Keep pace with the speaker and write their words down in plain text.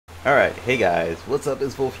Alright, hey guys, what's up?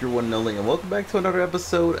 It's Volf, your one and only, and welcome back to another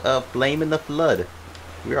episode of Flame in the Flood.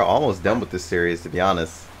 We are almost done with this series, to be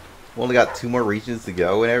honest. We only got 2 more regions to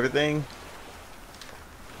go and everything.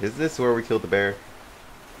 Is this where we killed the bear?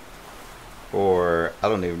 Or, I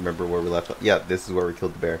don't even remember where we left off. Yeah, this is where we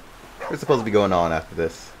killed the bear. We're supposed to be going on after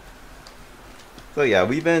this. So yeah,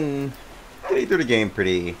 we've been getting through the game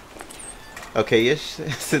pretty okay-ish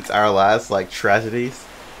since our last, tragedies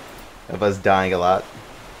of us dying a lot.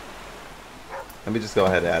 Let me just go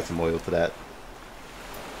ahead and add some oil to that.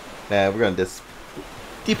 Now we're going to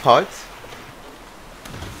depart.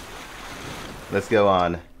 Let's go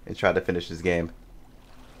on and try to finish this game.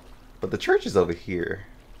 But the church is over here.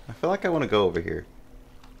 I feel like I want to go over here.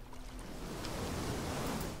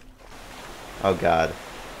 Oh god.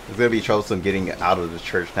 It's going to be troublesome getting out of the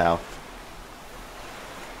church now.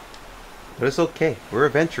 But it's okay. We're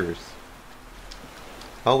adventurers.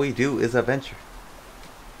 All we do is adventure.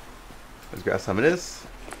 Let's grab some of this.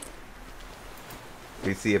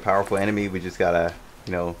 We see a powerful enemy, we just gotta,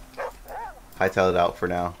 hightail it out for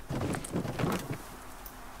now.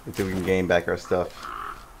 Until we can gain back our stuff.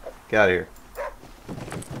 Get out of here.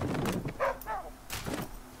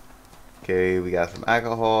 Okay, we got some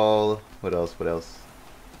alcohol. What else? What else?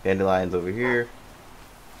 Dandelions over here.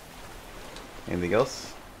 Anything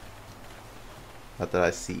else? Not that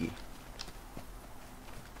I see.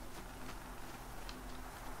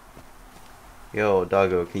 Yo,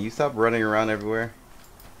 doggo, can you stop running around everywhere?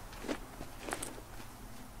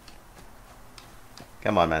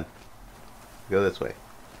 Come on, man. Go this way.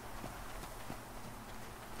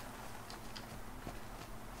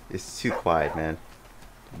 It's too quiet, man.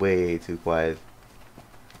 Way too quiet.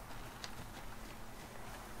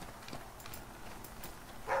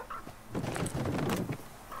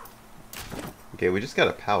 Okay, we just got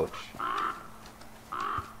a pouch.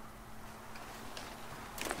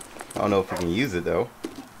 I don't know if we can use it though.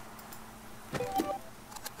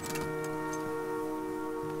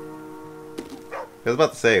 I was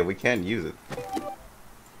about to say, we can use it.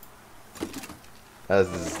 That's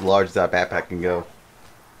as large as that backpack can go.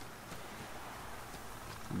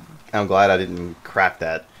 I'm glad I didn't craft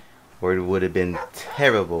that, or it would have been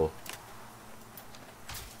terrible.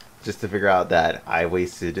 Just to figure out that I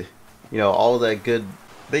wasted, all that good,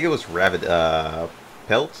 I think it was rabbit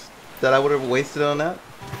pelts that I would have wasted on that.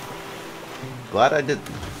 Glad I didn't.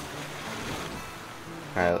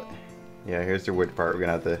 Alright, yeah, here's the weird part. We're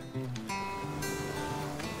gonna have to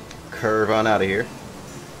curve on out of here.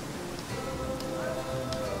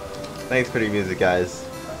 Thanks for the music, guys.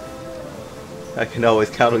 I can always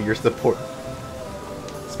count on your support.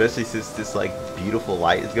 Especially since this, beautiful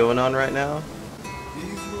light is going on right now.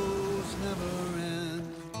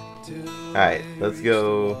 Alright, let's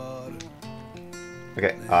go.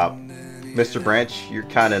 Okay, Mr. Branch, you're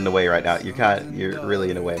kind of in the way right now. You're really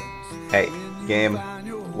in the way. Hey, game,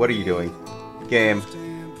 what are you doing? Game,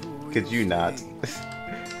 could you not?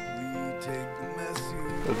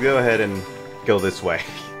 Let's go ahead and go this way.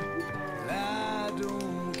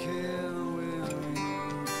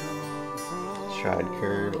 Try and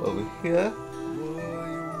curve over here.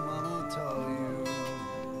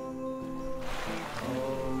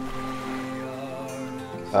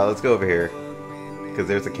 Let's go over here. Because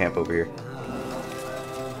there's a camp over here.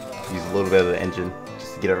 Use a little bit of the engine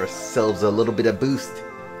just to get ourselves a little bit of boost.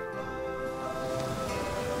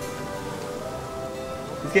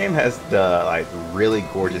 This game has the really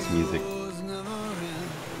gorgeous music.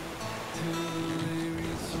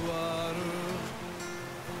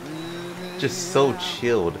 Just so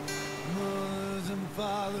chilled.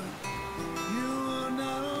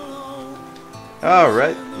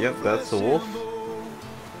 Alright, yep, that's the wolf.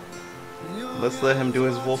 Let's let him do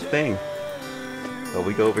his wolf thing. So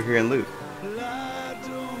we go over here and loot.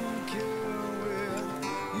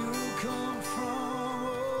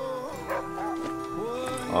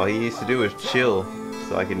 All he needs to do is chill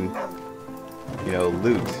so I can,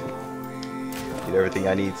 loot. Get everything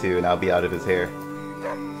I need to and I'll be out of his hair.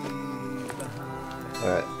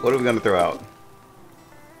 Alright, what are we going to throw out?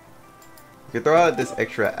 We can throw out this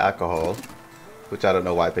extra alcohol, which I don't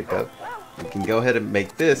know why I picked up. We can go ahead and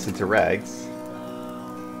make this into rags.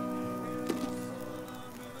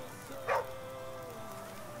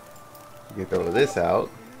 We can throw this out.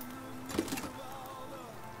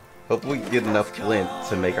 Hopefully we can get enough flint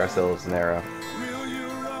to make ourselves an arrow.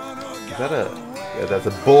 Is that a... Yeah, that's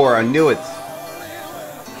a boar, I knew it!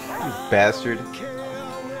 You bastard.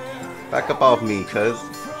 Back up off me, cuz.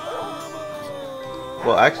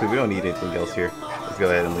 Well, actually, we don't need anything else here. Let's go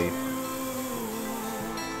ahead and leave.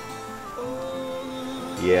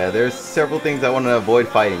 Yeah, there's several things I want to avoid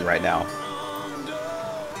fighting right now.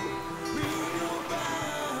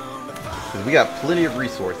 Because we got plenty of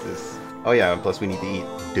resources. Oh yeah, and plus we need to eat.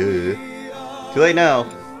 Duh. Too late now.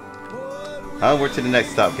 Onward to the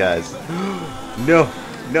next stop, guys. No.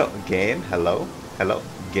 No. Game? Hello? Hello?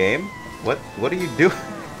 Game? What are you doing?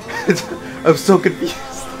 I'm so confused.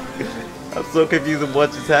 I'm so confused of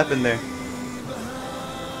what just happened there.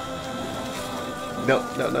 No.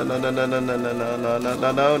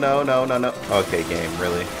 Okay, game,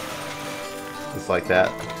 really? Just like that.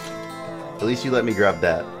 At least you let me grab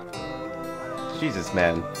that. Jesus,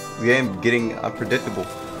 man. The game getting unpredictable.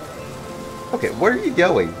 Okay, where are you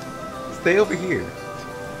going? Stay over here.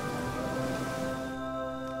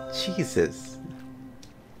 Jesus.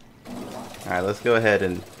 Alright, let's go ahead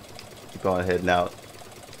and keep on heading out.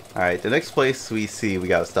 Alright, the next place we see we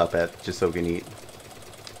gotta stop at just so we can eat.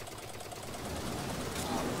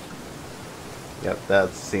 Yep, that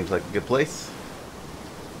seems like a good place.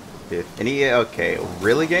 Okay,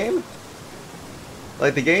 really, game?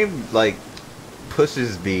 Like, the game, like,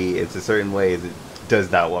 pushes me into certain ways it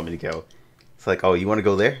does not want me to go. It's like, oh, you want to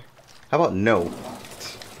go there? How about no?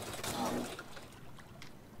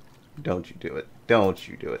 Don't you do it. Don't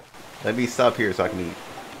you do it. Let me stop here so I can eat.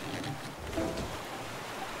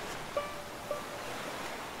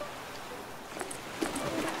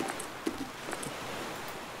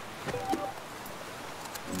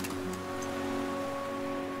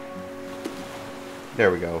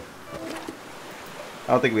 There we go. I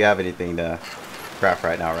don't think we have anything to craft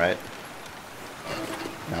right now, right?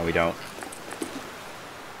 No, we don't.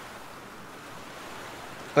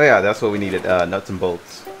 Oh yeah, that's what we needed, nuts and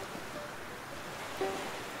bolts.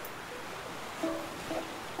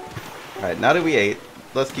 Alright, now that we ate,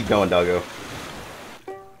 let's keep going, doggo.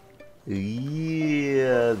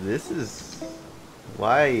 Yeah, this is...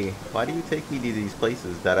 Why do you take me to these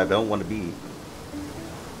places that I don't want to be?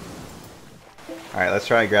 Alright, let's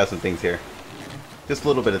try and grab some things here. Just a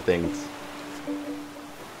little bit of things.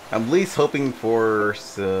 I'm at least hoping for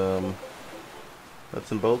some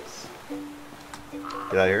nuts and bolts.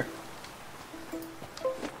 Get out of here.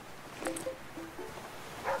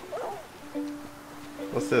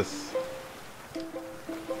 What's this?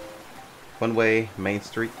 One way, Main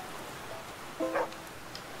Street.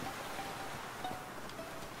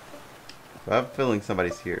 I have a feeling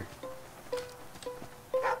somebody's here.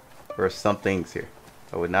 Or something's here.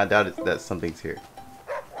 I would not doubt it that something's here.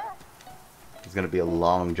 It's gonna be a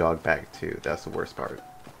long jog back too. That's the worst part.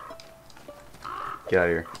 Get out of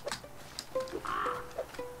here.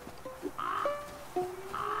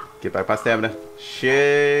 Get back my stamina.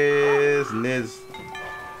 Shizness.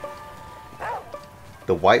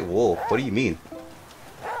 The white wolf. What do you mean?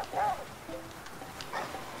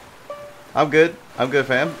 I'm good. I'm good,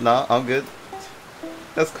 fam. Nah, I'm good.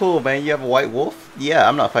 That's cool, man. You have a white wolf? Yeah,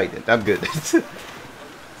 I'm not fighting it. I'm good.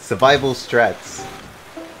 Survival strats.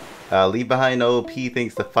 Leave behind OP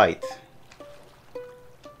things to fight.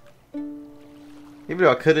 Even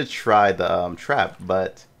though I could have tried the trap,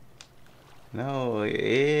 but no,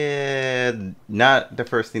 yeah, not the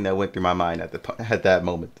first thing that went through my mind at that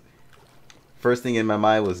moment. First thing in my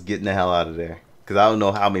mind was getting the hell out of there, because I don't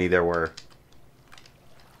know how many there were.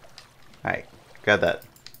 Alright, grab that.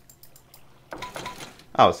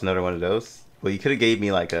 Oh, it's another one of those. Well, you could have gave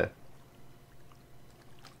me like a...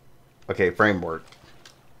 Okay, framework.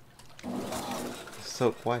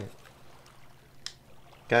 So quiet.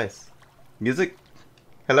 Guys. Music?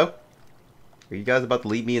 Hello? Are you guys about to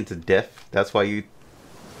lead me into death? That's why you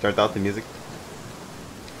turned off the music?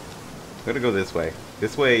 I'm gonna go this way.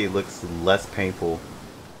 This way looks less painful.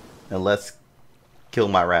 And less kill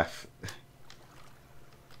my wrath.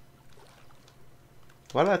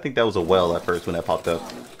 Why did I think that was a well at first when that popped up?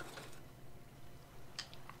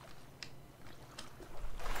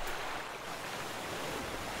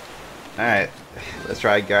 Alright, let's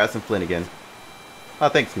try Garrison Flynn again. Oh,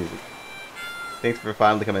 thanks, music. Thanks for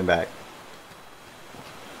finally coming back.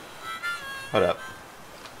 Hold up.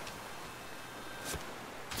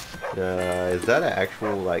 Is that an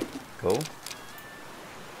actual, like, goal?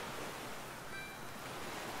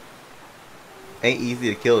 Ain't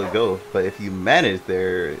easy to kill a ghost, but if you manage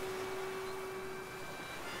there...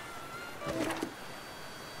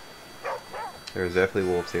 There's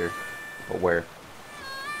definitely wolves here. But where?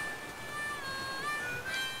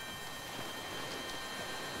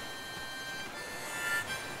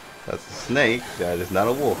 That's a snake. That is not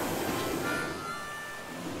a wolf.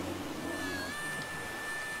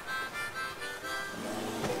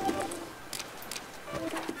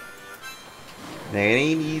 It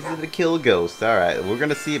ain't easy to kill a ghost. Alright, we're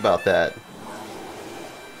gonna see about that.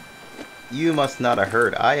 You must not have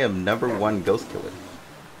heard. I am #1 ghost killer.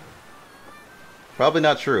 Probably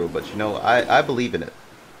not true, but you know, I believe in it.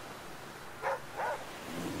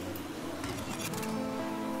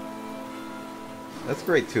 Let's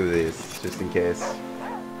grade 2 of these, just in case.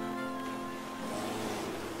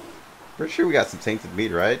 Pretty sure we got some tainted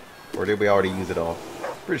meat, right? Or did we already use it all?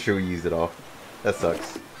 Pretty sure we used it all. That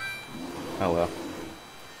sucks. Oh well.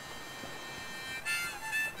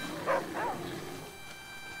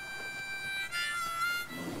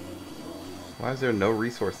 Why is there no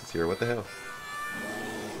resources here? What the hell?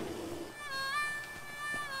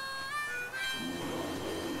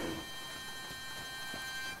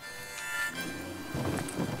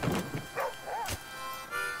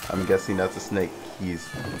 I'm guessing that's a snake he's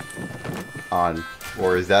on.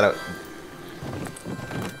 Or is that a...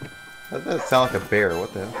 That doesn't sound like a bear.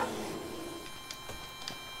 What the hell?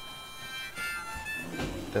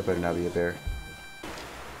 That better not be a bear.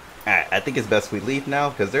 Alright, I think it's best we leave now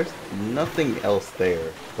because there's nothing else there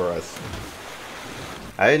for us.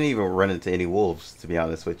 I didn't even run into any wolves, to be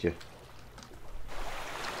honest with you.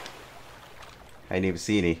 I didn't even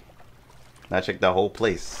see any. And I checked the whole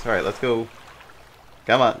place. Alright, let's go.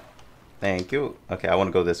 Come on. Thank you. Okay, I want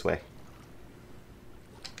to go this way.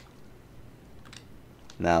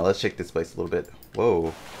 Now, let's check this place a little bit.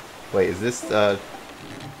 Whoa. Wait, is this, I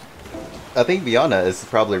think Viana is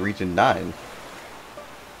probably region 9.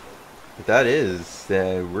 If that is,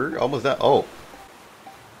 then we're almost done. Oh.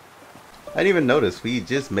 I didn't even notice. We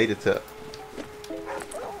just made it to...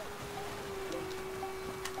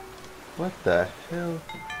 What the hell?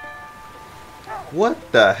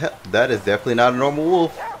 What the hell? That is definitely not a normal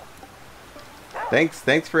wolf.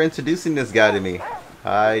 Thanks for introducing this guy to me.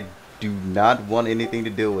 I do not want anything to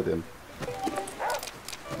deal with him.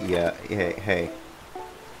 Yeah, hey.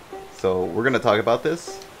 So, we're gonna talk about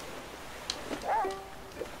this.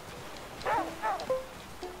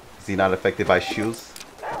 Is he not affected by shoes?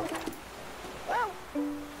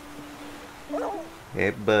 Hey,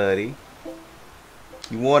 buddy.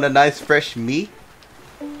 You want a nice fresh meat?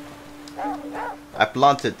 I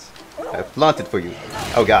flaunt it. I flaunt it for you.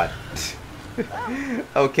 Oh, God.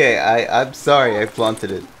 Okay, I'm sorry I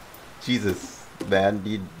flaunted it. Jesus, man.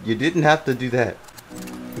 You didn't have to do that.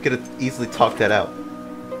 You could have easily talked that out.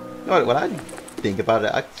 You know what, when I think about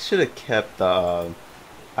it, I should have kept the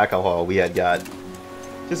alcohol we had got.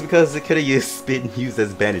 Just because it could have been used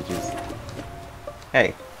as bandages.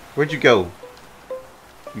 Hey, where'd you go?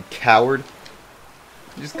 You coward.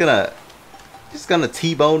 You're just gonna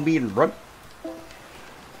T-bone me and run?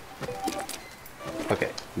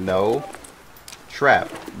 Okay, no. Trap.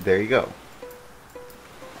 There you go.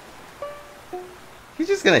 He's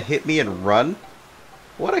just gonna hit me and run?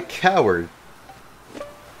 What a coward.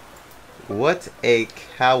 What a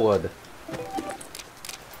coward.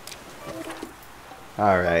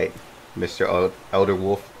 Alright, Mr. Elder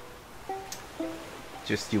Wolf.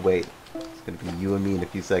 Just you wait. It's gonna be you and me in a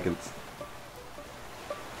few seconds.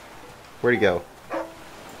 Where'd he go?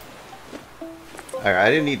 Alright, I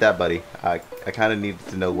didn't need that, buddy. I kind of needed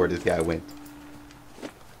to know where this guy went.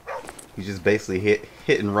 He just basically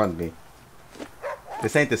hit and run me.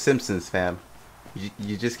 This ain't The Simpsons, fam.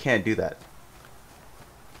 You just can't do that.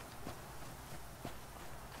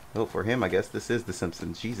 Oh, for him, I guess this is The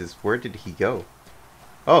Simpsons. Jesus, where did he go?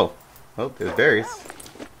 Oh, there's berries.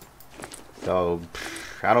 So,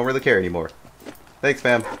 I don't really care anymore. Thanks,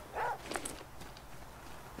 fam.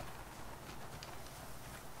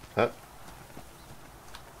 Huh?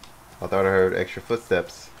 I thought I heard extra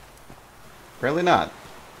footsteps. Apparently not.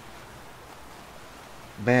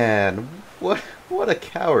 Man, what a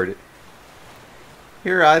coward.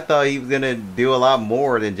 Here I thought he was gonna do a lot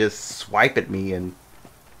more than just swipe at me and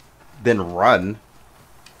then run.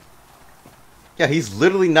 Yeah, he's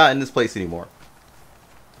literally not in this place anymore.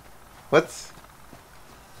 What?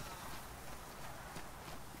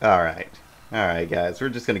 Alright, guys, we're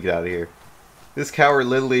just gonna get out of here. This coward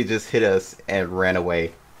literally just hit us and ran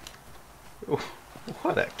away.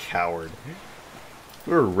 What a coward.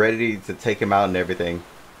 We were ready to take him out and everything.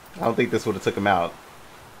 I don't think this would have took him out.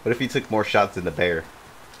 What if he took more shots than the bear?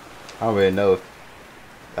 I don't really know if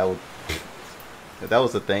that would... If that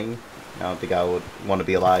was a thing, I don't think I would want to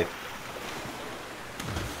be alive.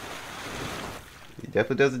 He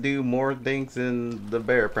definitely doesn't do more things than the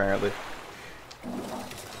bear, apparently.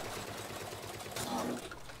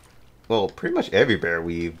 Well, pretty much every bear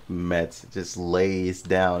we've met just lays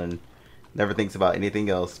down and never thinks about anything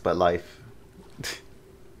else but life.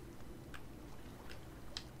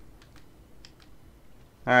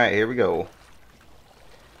 Alright, here we go.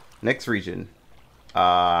 Next region.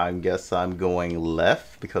 I guess I'm going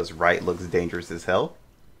left because right looks dangerous as hell.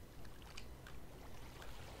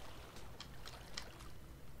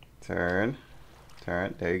 Turn.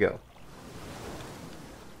 Turn. There you go.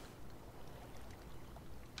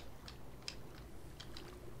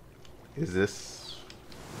 Is this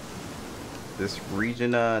this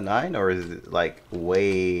region 9, or is it like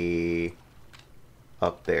way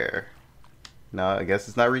up there? No, I guess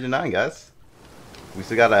it's not region 9, guys. We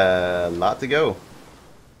still got a lot to go.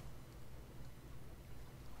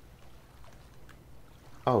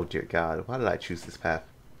 Oh dear God, why did I choose this path?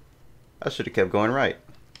 I should have kept going right.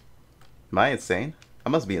 Am I insane? I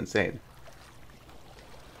must be insane.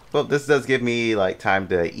 Well, this does give me like time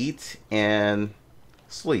to eat and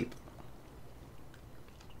sleep,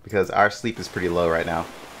 because our sleep is pretty low right now.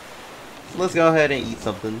 So let's go ahead and eat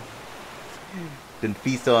something. Then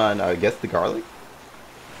feast on, I guess, the garlic?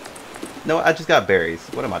 No, I just got berries.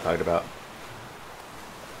 What am I talking about?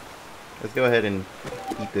 Let's go ahead and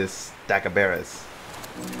eat this stack of berries.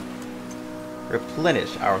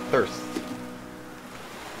 Replenish our thirst.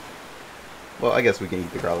 Well, I guess we can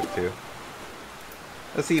eat the garlic too.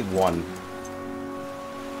 Let's eat one.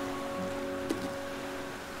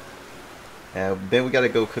 And then we gotta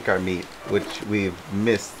go cook our meat, which we've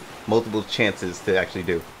missed multiple chances to actually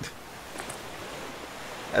do.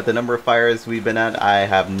 At the number of fires we've been at, I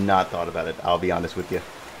have not thought about it, I'll be honest with you.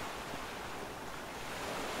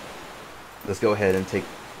 Let's go ahead and take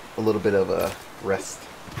a little bit of a rest.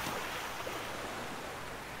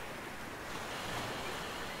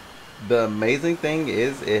 The amazing thing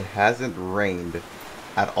is it hasn't rained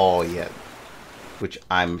at all yet, which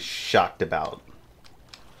I'm shocked about.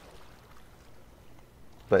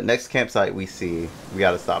 But next campsite we see, we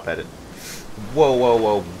gotta stop at it. Whoa, whoa,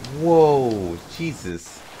 whoa, whoa,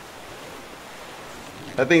 Jesus.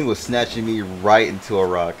 That thing was snatching me right into a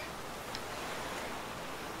rock.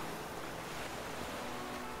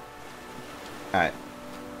 Alright.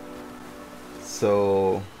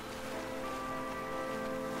 So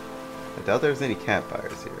I doubt there's any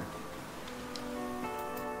campfires here.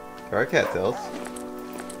 There are cattails.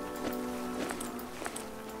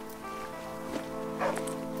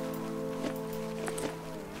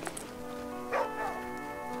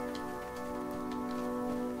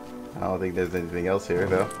 I don't think there's anything else here,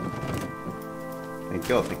 though. Thank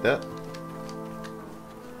you, I'll take that.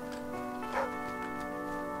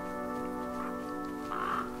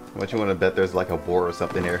 What you want to bet there's like a boar or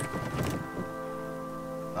something here?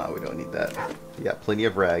 Oh, we don't need that. We got plenty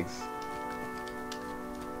of rags.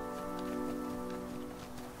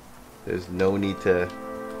 There's no need to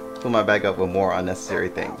fill my bag up with more unnecessary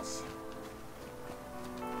things.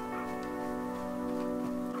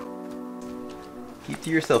 Keep to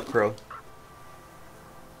yourself, Crow.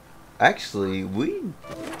 Actually,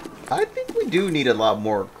 I think we do need a lot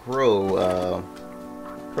more crow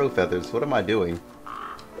feathers. What am I doing?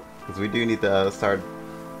 Because we do need to start.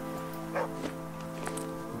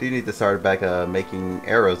 We do need to start back making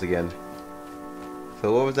arrows again.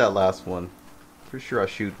 So what was that last one? Pretty sure I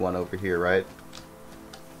shoot one over here, right?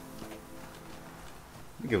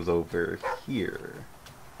 I think it was over here.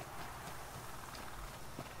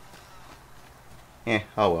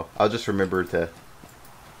 Oh well. I'll just remember to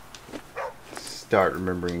start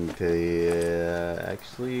remembering to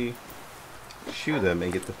actually shoot them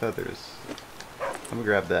and get the feathers. I'm gonna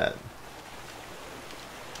grab that.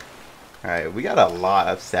 Alright, we got a lot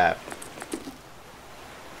of sap,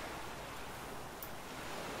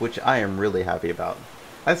 which I am really happy about.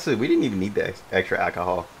 Actually, we didn't even need the extra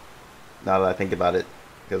alcohol, now that I think about it,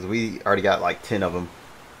 because we already got like 10 of them.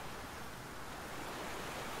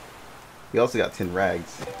 We also got 10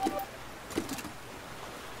 rags.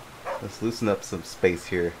 Let's loosen up some space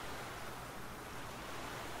here.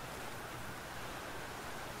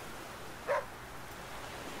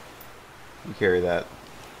 You carry that.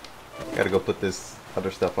 Gotta go put this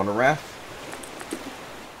other stuff on the raft.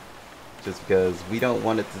 Just because we don't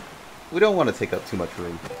want it to, we don't want to take up too much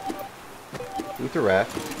room. With the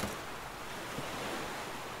raft.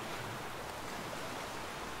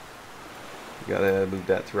 Gotta move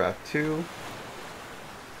that to raft 2.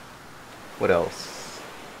 What else?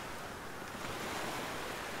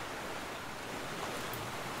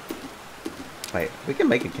 Wait, we can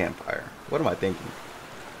make a campfire. What am I thinking?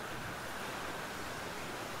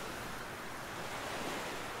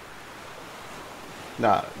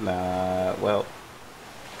 Nah, well,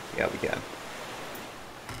 yeah, we can.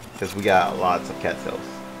 Because we got lots of cattails.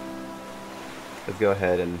 Let's go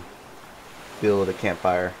ahead and build a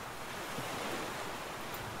campfire.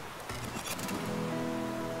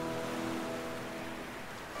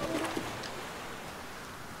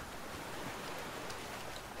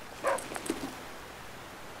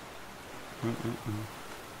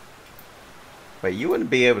 Wait, you wouldn't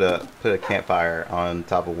be able to put a campfire on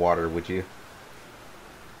top of water, would you?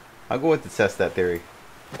 I'm going to test that theory.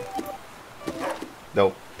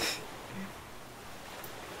 Nope.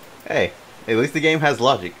 Hey, at least the game has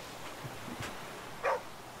logic.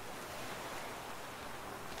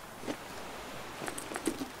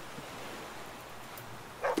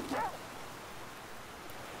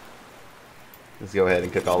 Let's go ahead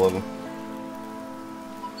and cook all of them.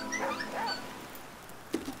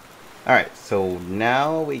 Alright, so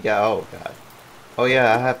now we got... Oh, God. Oh,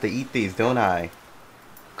 yeah, I have to eat these, don't I?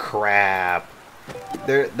 Crap.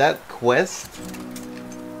 That quest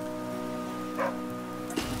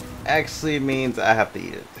actually means I have to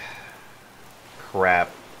eat it. Crap.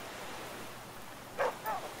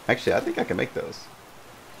 Actually, I think I can make those.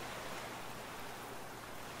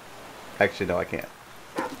 Actually, no, I can't.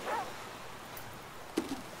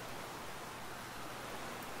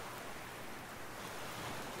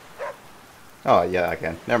 Oh, yeah, I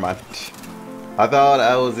can. Never mind. I thought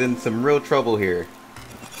I was in some real trouble here.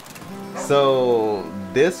 So,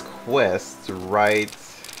 this quest right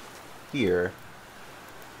here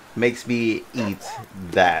makes me eat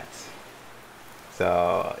that.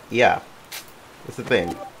 So, yeah. That's the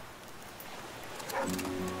thing.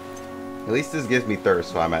 At least this gives me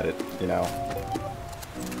thirst while I'm at it, you know.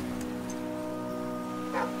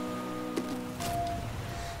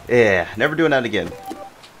 Yeah, never doing that again.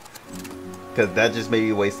 Because that just made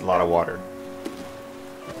me waste a lot of water.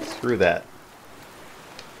 Screw that.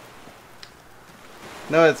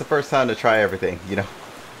 No, it's the first time to try everything, you know.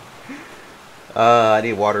 I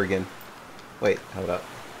need water again. Wait, hold up.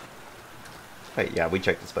 Wait, yeah, we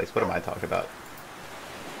checked this place. What am I talking about?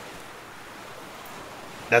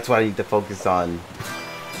 That's why I need to focus on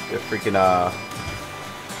the freaking,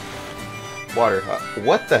 water.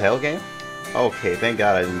 What the hell, game? Okay, thank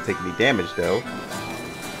God I didn't take any damage, though.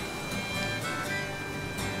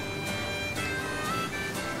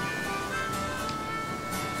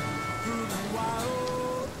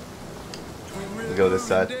 Let's go this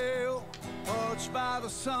side.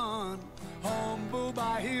 Humble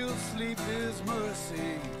by his sleep is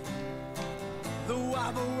mercy. Though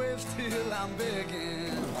I've waves till I'm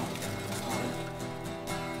begging.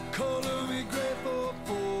 Color me grateful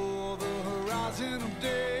for the horizon of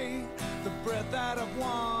day, the breath that I've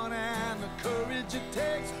won and the courage it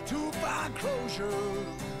takes to find closure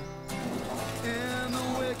in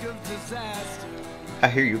the wake of disaster. I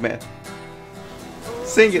hear you, man.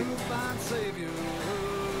 Sing it.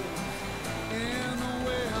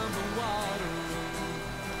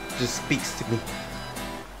 Just speaks to me.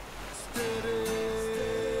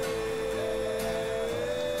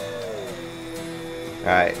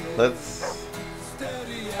 Alright, let's...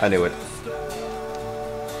 I knew it.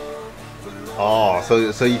 Oh,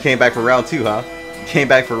 so you came back for round 2, huh? You came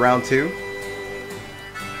back for round 2?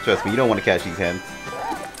 Trust me, you don't want to catch these hens.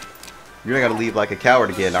 You're not gonna leave like a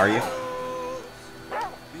coward again, are you?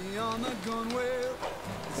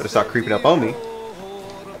 Better start creeping up on me.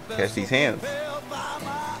 Catch these hens.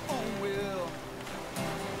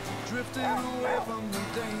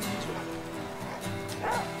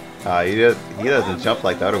 He doesn't jump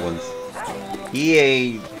like the other ones. He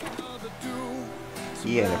ain't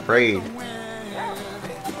afraid.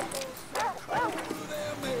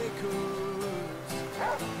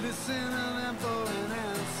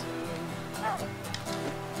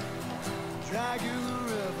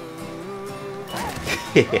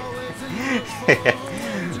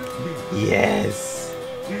 Yes.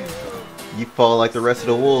 You fall like the rest of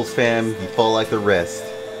the wolves, fam. You fall like the rest.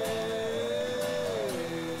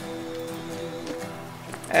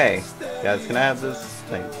 Hey, guys, can I have this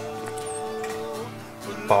thing?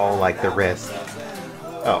 Fall like the rest.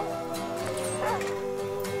 Oh.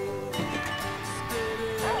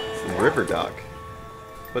 River dock.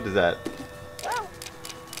 What is that?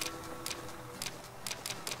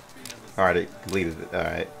 Alright, it completed it.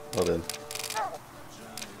 Alright, well then.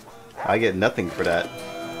 I get nothing for that.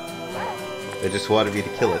 They just wanted me to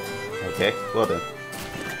kill it. Okay, well then.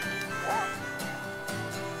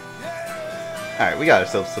 Alright, we got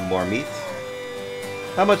ourselves some more meat.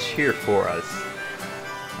 How much here for us?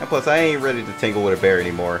 And plus, I ain't ready to tangle with a bear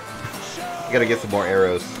anymore. I gotta get some more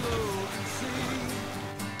arrows.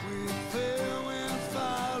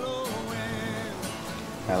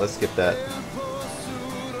 Alright, let's skip that.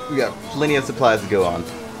 We got plenty of supplies to go on.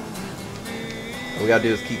 All we gotta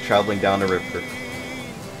do is keep traveling down the river.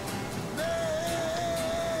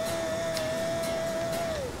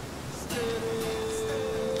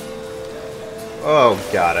 Oh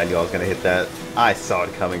god, I knew I was gonna hit that. I saw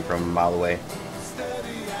it coming from a mile away.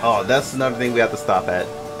 Oh, that's another thing we have to stop at.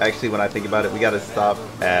 Actually, when I think about it, we gotta stop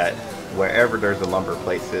at wherever there's a lumber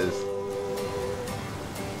place is.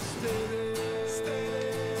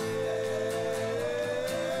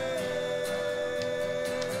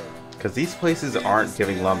 Because these places aren't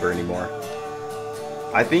giving lumber anymore.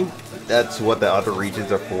 I think that's what the other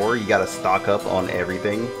regions are for. You gotta stock up on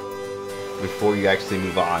everything before you actually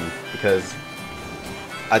move on. Because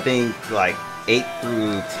I think, like, 8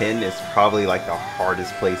 through 10 is probably like the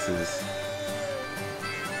hardest places.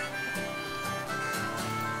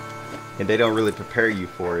 And they don't really prepare you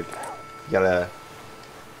for it. You gotta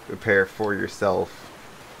prepare for yourself.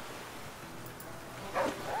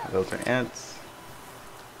 Those are ants.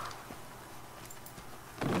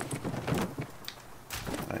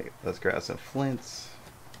 Alright, let's grab some flints.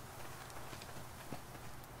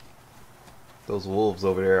 Those wolves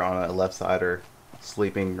over there on the left side are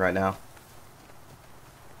sleeping right now.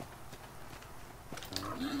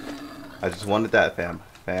 I just wanted that, fam.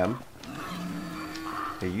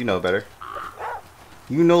 Hey, you know better.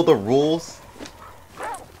 You know the rules.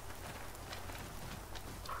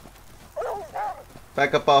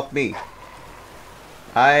 Back up off me.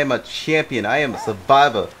 I am a champion. I am a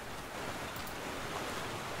survivor.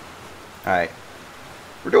 Alright.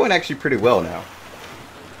 We're doing actually pretty well now.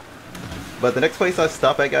 But the next place I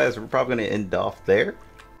stop at, guys, we're probably going to end off there.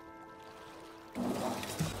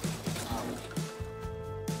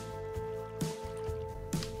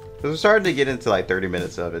 We're starting to get into like 30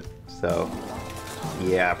 minutes of it. So,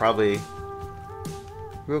 yeah, probably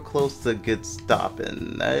real close to good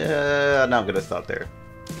stopping. No, I'm going to stop there.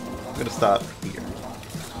 I'm going to stop here.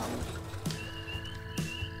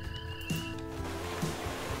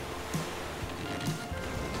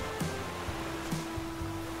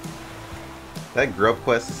 That grub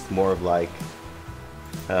quest is more of like,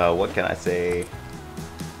 what can I say?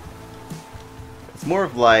 It's more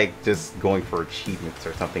of like just going for achievements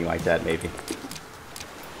or something like that, maybe.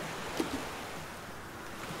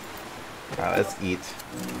 Let's eat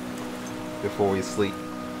before we sleep.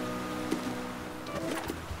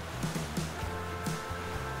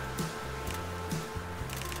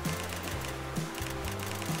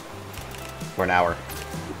 For an hour.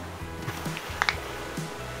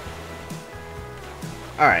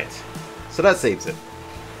 Alright, so that saves it.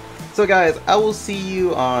 So guys, I will see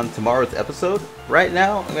you on tomorrow's episode. Right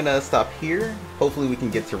now, I'm going to stop here. Hopefully we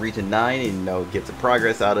can get to region 9 and get some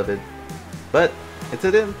progress out of it. But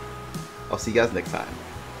until then, I'll see you guys next time.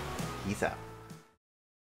 Peace out.